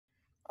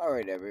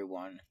Alright,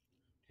 everyone.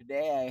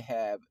 Today I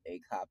have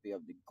a copy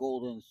of The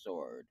Golden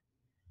Sword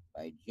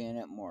by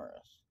Janet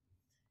Morris.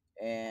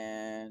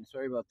 And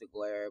sorry about the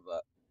glare,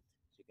 but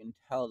as you can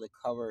tell, the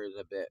cover is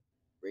a bit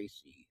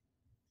racy.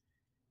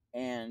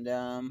 And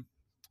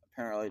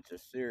apparently it's a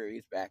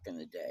series back in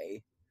the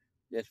day.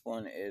 This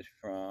one is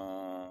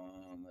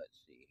from, let's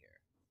see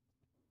here.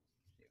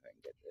 See if I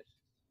can get this.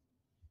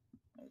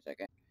 1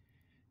 second.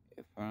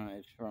 It's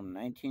from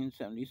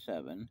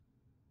 1977,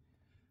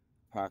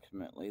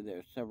 approximately.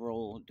 There's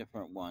several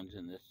different ones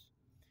in this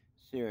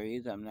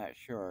series. I'm not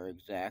sure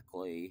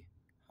exactly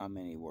how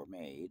many were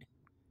made.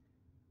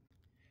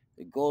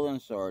 The Golden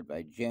Sword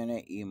by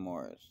Janet E.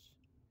 Morris.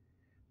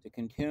 The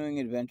continuing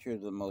adventure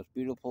of the most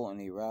beautiful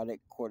and erotic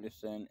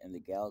courtesan in the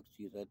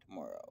galaxies of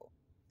tomorrow.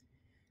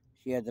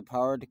 She had the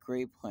power to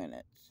create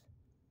planets.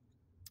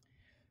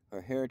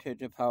 Her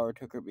heritage of power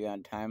took her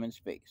beyond time and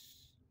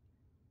space,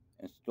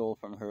 and stole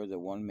from her the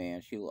one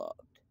man she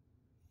loved.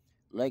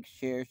 Like,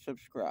 share,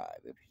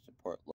 subscribe if you support